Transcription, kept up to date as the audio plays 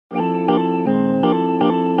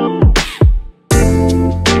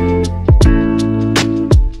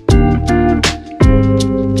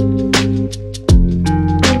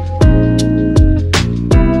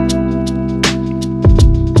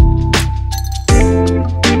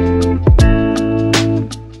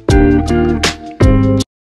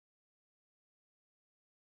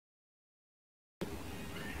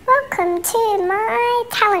welcome to my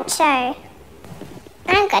talent show.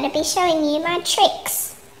 I'm going to be showing you my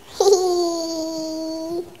tricks.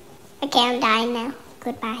 Okay, I'm dying now.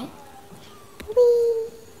 Goodbye. Whee!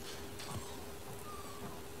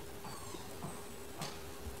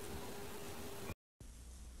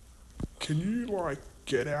 Can you, like,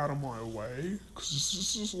 get out of my way? Because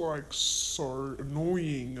this is, like, so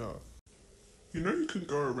annoying. You know you can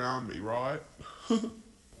go around me, right?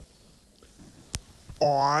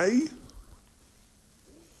 I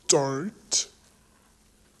don't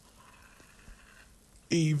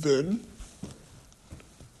even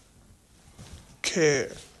care.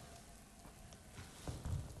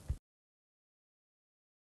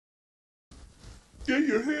 Get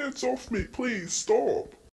your hands off me, please, stop.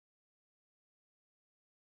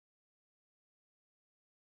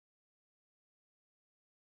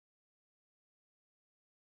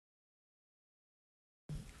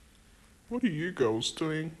 What are you girls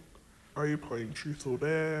doing? Are you playing Truth or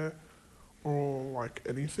Dare? Or, like,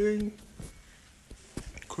 anything?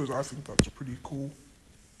 Because I think that's pretty cool.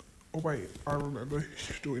 Oh wait, I remember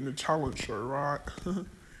you're doing a talent show, right?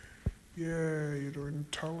 Yeah, you're doing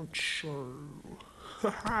a talent show.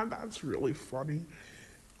 That's really funny.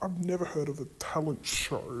 I've never heard of a talent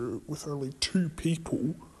show with only 2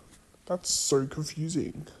 people. That's so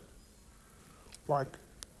confusing. Like,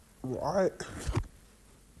 right?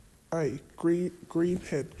 Hey,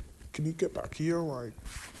 greenhead, can you get back here? Like,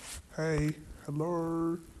 hey,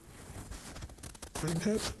 hello?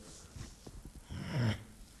 Greenhead?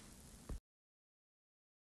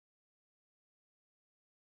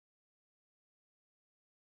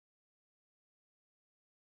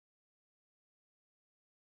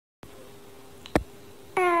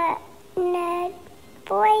 Nerd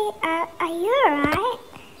boy, are you alright?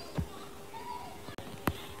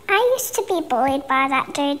 I used to be bullied by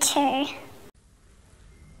that dude too.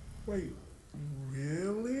 Wait,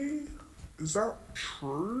 really? Is that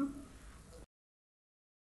true?